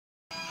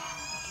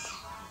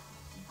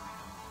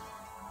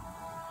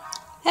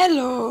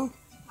Hello.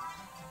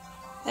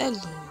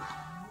 Hello.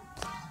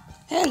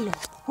 Hello.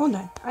 Hold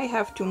on. I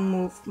have to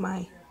move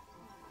my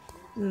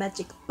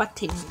magic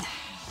button.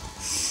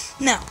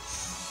 Now,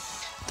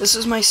 this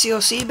is my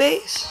COC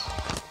base.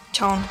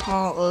 Town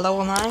Hall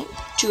level 9.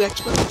 2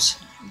 experts.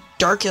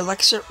 Dark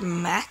Elixir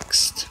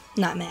maxed.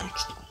 Not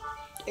maxed.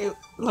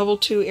 Level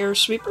 2 air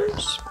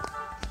sweepers.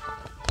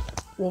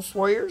 Wolf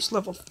warriors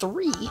level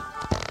 3.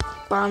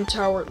 Bomb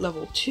tower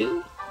level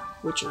 2.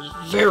 Which is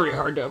very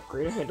hard to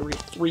upgrade. I had to reach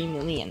 3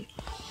 million.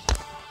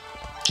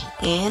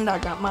 And I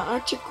got my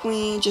Archer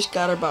Queen. Just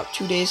got her about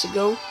 2 days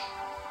ago.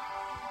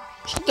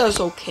 She does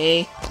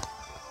okay.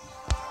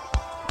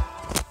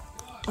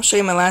 I'll show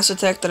you my last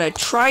attack that I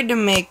tried to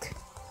make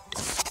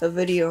a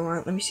video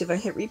on. Let me see if I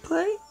hit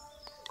replay.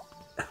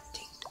 Oh,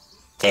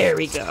 there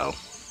we go.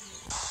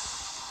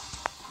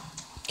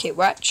 Okay,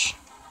 watch.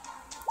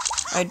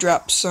 I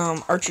dropped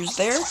some archers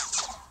there.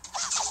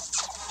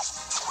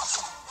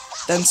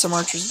 Then some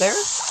archers there.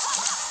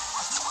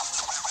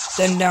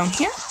 Then down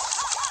here.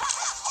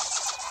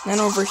 Then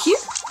over here.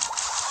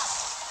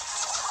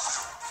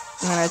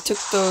 And then I took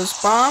those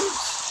bombs.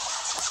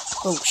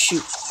 Oh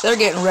shoot. They're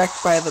getting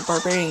wrecked by the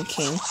Barbarian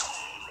King.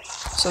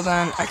 So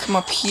then I come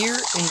up here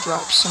and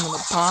drop some of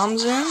the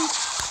bombs in.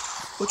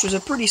 Which was a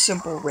pretty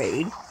simple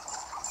raid.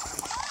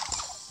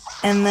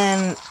 And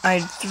then I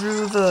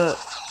threw the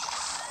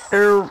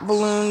air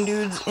balloon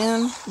dudes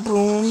in.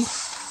 Boom.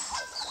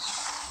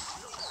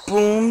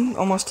 Boom.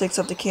 Almost takes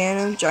up the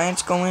cannon.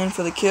 Giants go in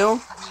for the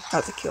kill.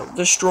 Not the kill.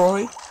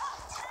 Destroy.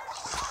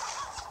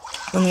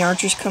 Then the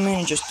archers come in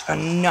and just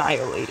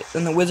annihilate it.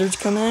 Then the wizards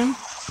come in.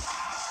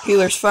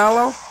 Healers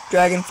follow.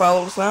 Dragon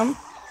follows them.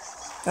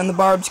 Then the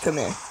barbs come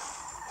in.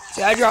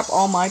 See, I drop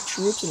all my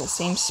troops in the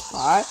same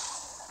spot,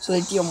 so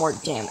they deal more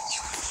damage.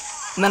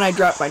 And then I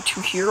drop my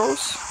 2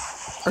 heroes.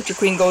 Archer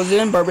Queen goes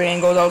in. Barbarian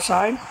goes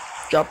outside.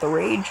 Drop the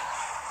rage.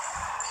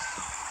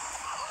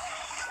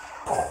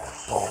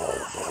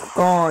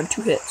 Gone.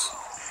 2 hits.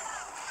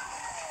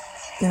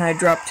 Then I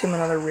dropped him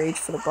another rage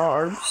for the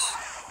barbs.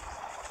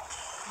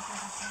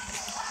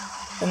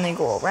 Then they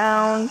go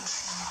around,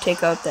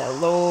 take out that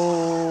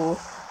low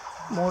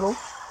mortal.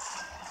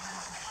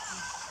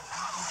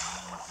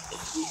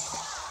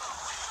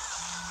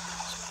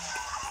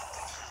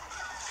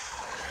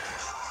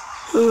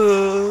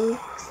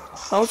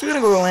 I was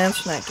gonna go to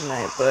Lance Night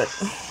tonight, but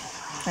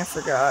I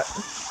forgot.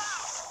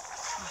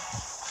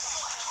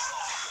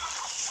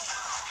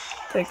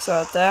 Takes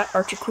out that.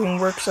 Archer Queen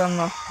works on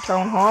the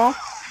Town Hall.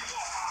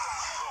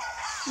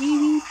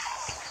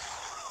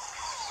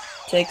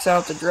 Takes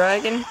out the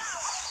dragon.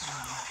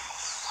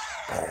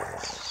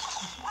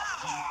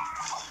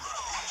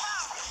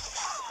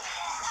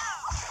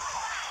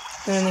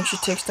 And I think she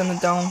takes down the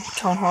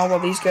Town Hall while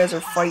these guys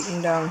are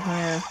fighting down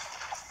here.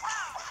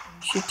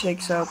 She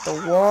takes out the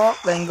wall,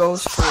 then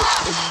goes for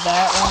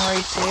that one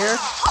right there,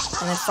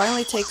 and then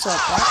finally takes out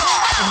that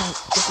one, and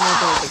gets a little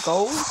bit of the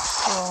gold.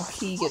 Oh,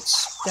 he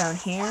gets down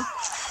here.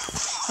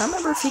 I don't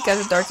remember if he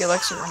got a Dark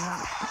Elixir or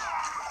not.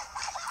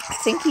 I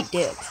think he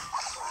did.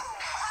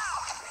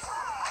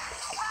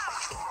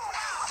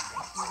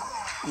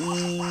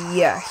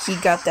 Yeah, he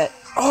got that.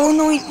 Oh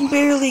no, he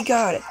barely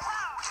got it.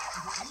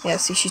 Yeah,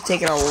 see, she's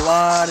taking a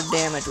lot of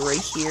damage right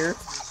here.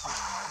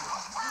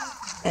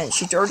 And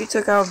she already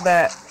took out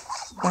that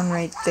one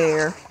right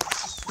there.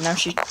 Now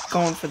she's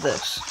going for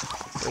this.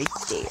 Right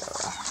there.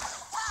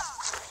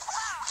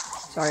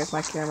 Sorry if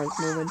my camera's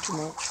moving too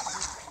much.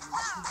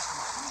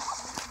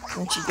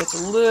 Then she gets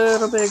a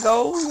little bit of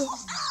gold.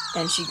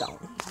 And she's gone.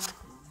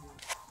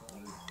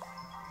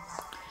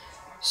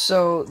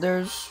 So,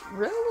 there's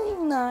really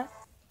not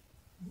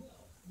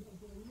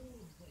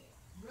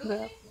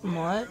that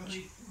much.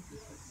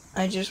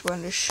 I just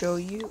wanted to show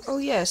you. Oh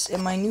yes,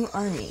 in my new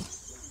army.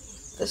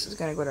 This is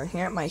gonna go down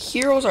here. My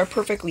heroes are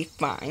perfectly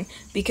fine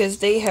because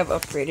they have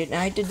upgraded, and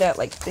I did that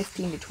like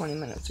 15 to 20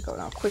 minutes ago.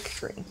 Now, quick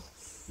train.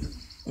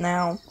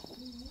 Now,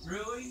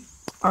 really?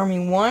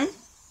 Army 1,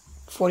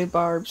 40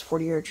 barbs,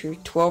 40 archers,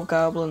 12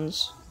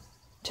 goblins,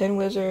 10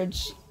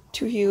 wizards,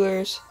 2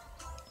 healers,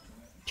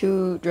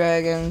 2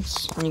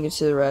 dragons, and you can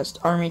see the rest.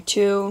 Army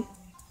 2,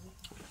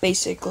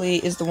 basically,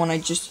 is the one I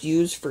just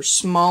used for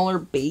smaller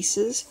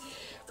bases,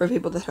 for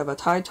people that have a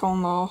high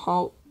town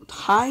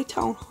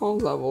hall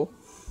level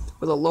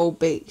with a low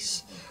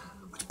base,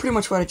 which is pretty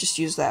much what I just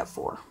used that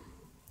for.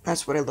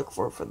 That's what I look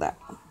for that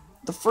one.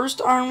 The first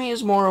army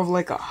is more of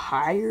like a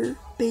higher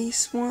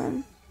base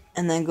one,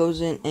 and then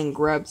goes in and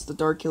grabs the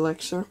Dark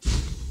Elixir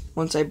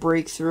once I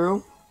break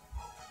through,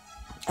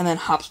 and then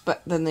hops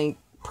back. Then they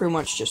pretty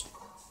much just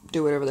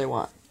do whatever they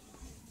want.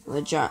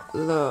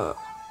 The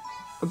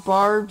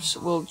barbs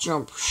will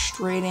jump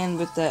straight in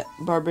with that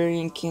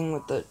Barbarian King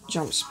with the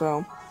jump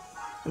spell,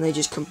 and they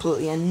just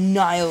completely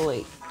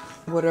annihilate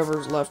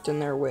whatever's left in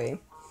their way.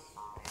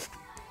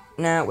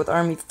 Now, with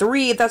Army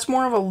 3, that's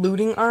more of a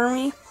looting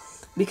army,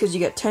 because you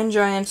get 10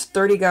 giants,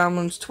 30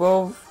 goblins,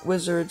 12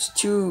 wizards,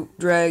 2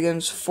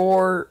 dragons,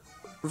 4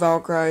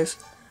 Valkyries,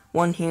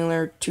 1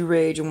 healer, 2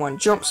 rage, and 1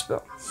 jump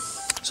spell.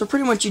 So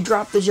pretty much you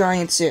drop the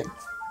giants in.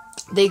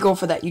 they go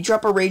for that. You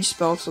drop a rage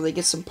spell so they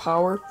get some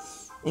power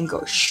and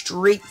go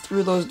straight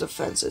through those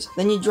defenses.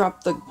 Then you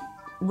drop the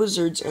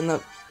wizards and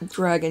the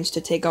dragons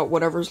to take out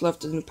whatever's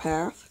left in the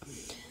path.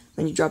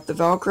 Then you drop the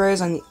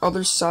Valkyries on the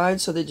other side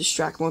so they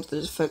distract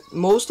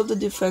most of the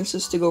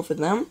defenses to go for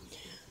them.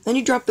 Then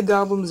you drop the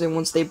goblins in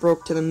once they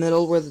broke to the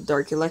middle where the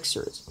dark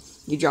elixir is.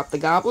 You drop the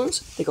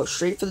goblins, they go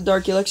straight for the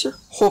dark elixir,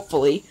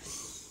 hopefully.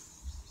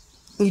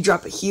 You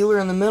drop a healer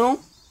in the middle,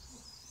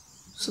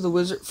 so the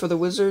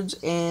wizards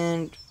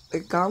and the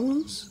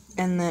goblins,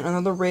 and then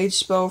another rage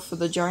spell for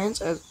the giants,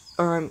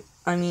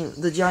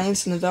 the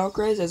giants and the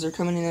Valkyries as they're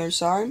coming in the other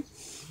side.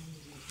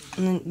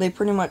 And then they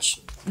pretty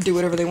much do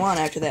whatever they want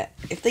after that.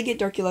 If they get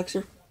dark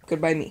elixir,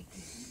 goodbye me.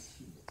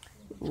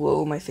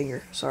 Whoa, my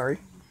finger, sorry.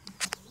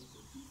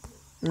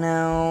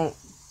 Now,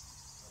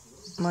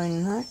 my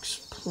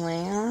next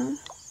plan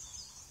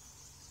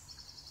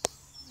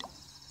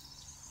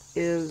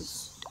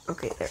is,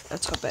 okay, there,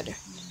 that's how better.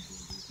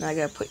 Now I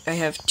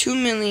have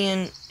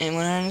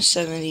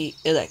 2,170,000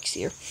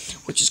 elixir,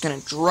 which is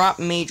going to drop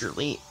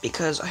majorly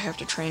because I have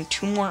to train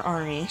 2 more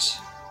armies.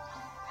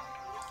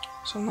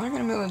 So I'm not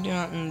going to be able to do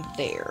nothing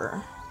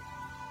there.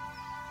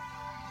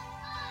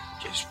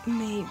 Just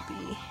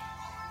maybe.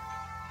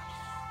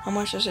 How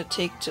much does it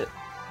take to,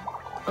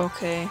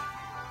 okay.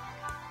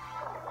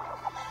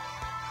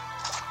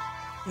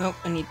 Nope,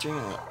 I need 3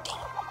 million.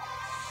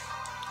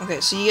 Okay,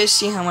 so you guys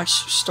see how much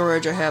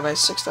storage I have. I have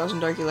 6,000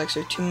 dark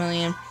elixir, 2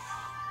 million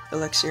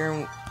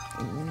elixir,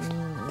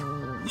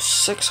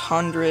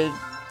 600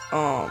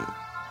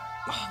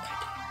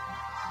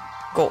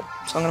 gold.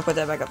 So I'm gonna put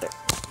that back up there.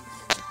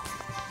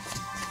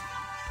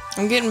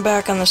 I'm getting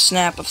back on the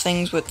snap of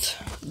things with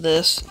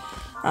this.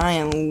 I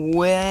am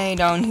way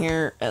down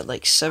here at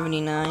like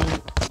 79,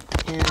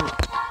 and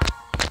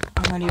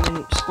I'm not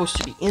even supposed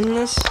to be in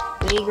this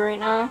league right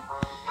now.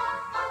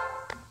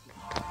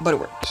 But it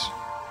works.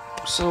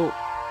 So,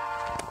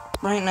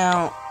 right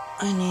now,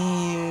 I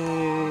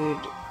need...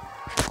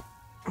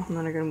 I'm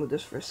not gonna move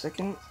this for a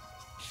second.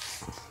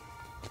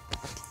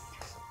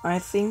 I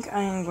think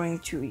I am going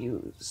to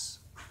use...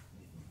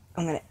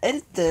 I'm gonna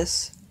edit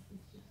this,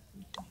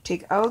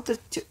 take out the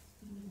two...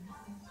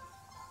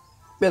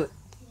 Really?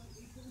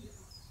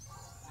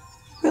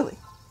 Really?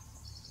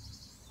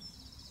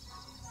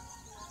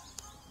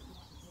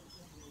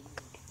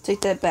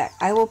 Take that back.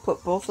 I will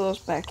put both of those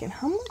back in.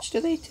 How much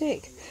do they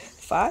take?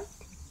 5?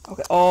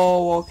 Okay.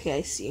 Oh, okay,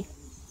 I see.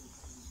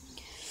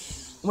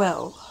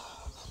 Well.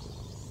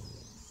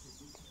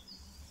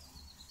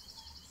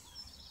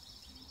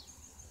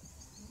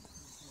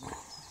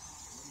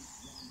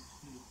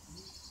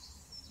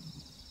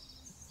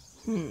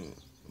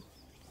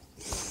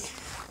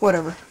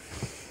 Whatever.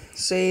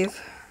 Save.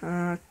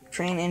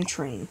 Train and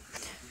train.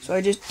 So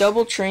I just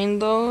double trained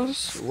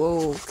those.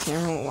 Whoa,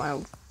 camera went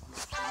wild.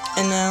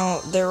 And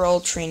now they're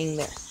all training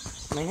there.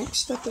 My next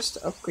step is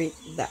to upgrade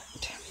that.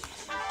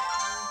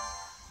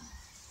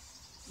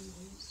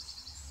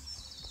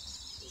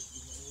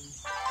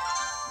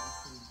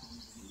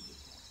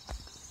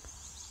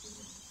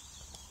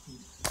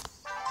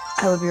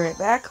 I will be right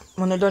back.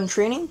 When they're done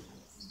training,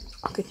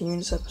 I'll continue in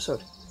this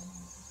episode.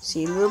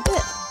 See you in a little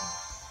bit.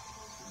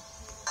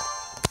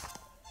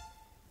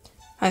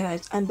 Hi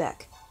guys, I'm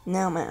back.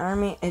 Now my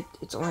army,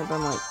 it's only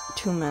been like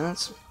 2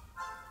 minutes.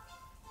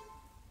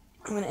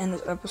 I'm gonna end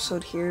this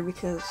episode here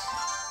because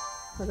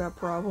I got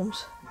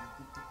problems.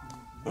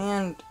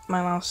 And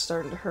my mouth's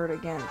starting to hurt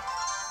again.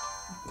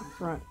 The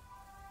front.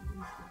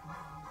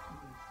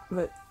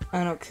 But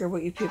I don't care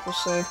what you people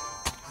say.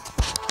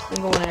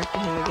 I'm going after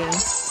him again.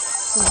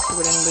 I don't care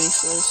what anybody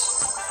says.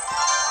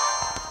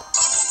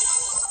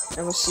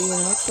 I will see you in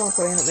the next one. I'll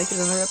probably end up making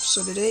another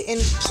episode today.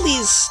 And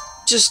please,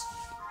 just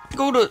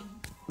go to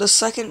the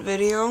second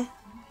video.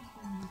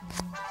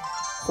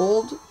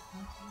 Hold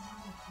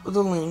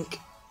the link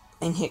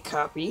and hit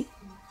copy.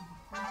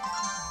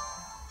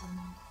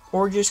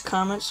 Or just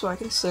comment so I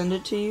can send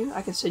it to you.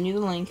 I can send you the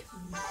link.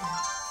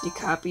 You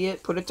copy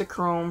it, put it to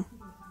Chrome,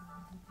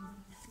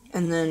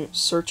 and then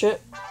search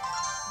it.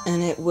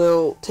 And it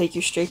will take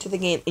you straight to the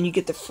game, and you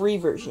get the free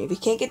version. If you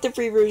can't get the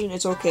free version,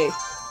 it's okay.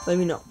 Let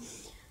me know.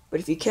 But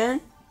if you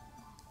can,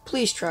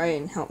 please try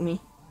and help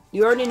me.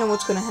 You already know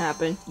what's going to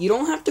happen. You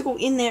don't have to go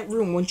in that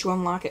room once you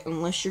unlock it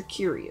unless you're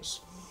curious.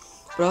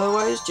 But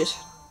otherwise, just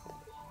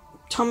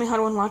tell me how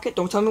to unlock it.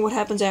 Don't tell me what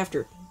happens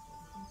after.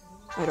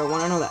 I don't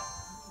want to know that.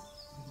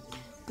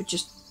 But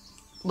just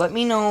let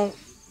me know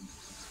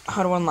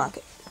how to unlock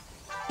it.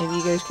 If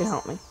you guys can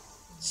help me.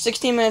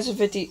 16 minutes and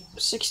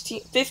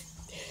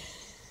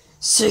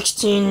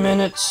 16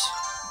 minutes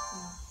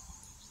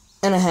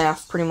and a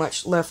half pretty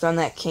much left on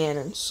that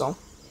cannon, so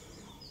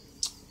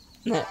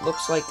that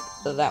looks like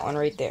that one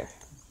right there.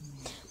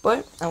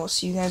 But I will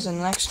see you guys in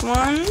the next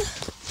one.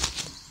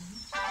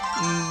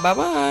 Bye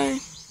bye.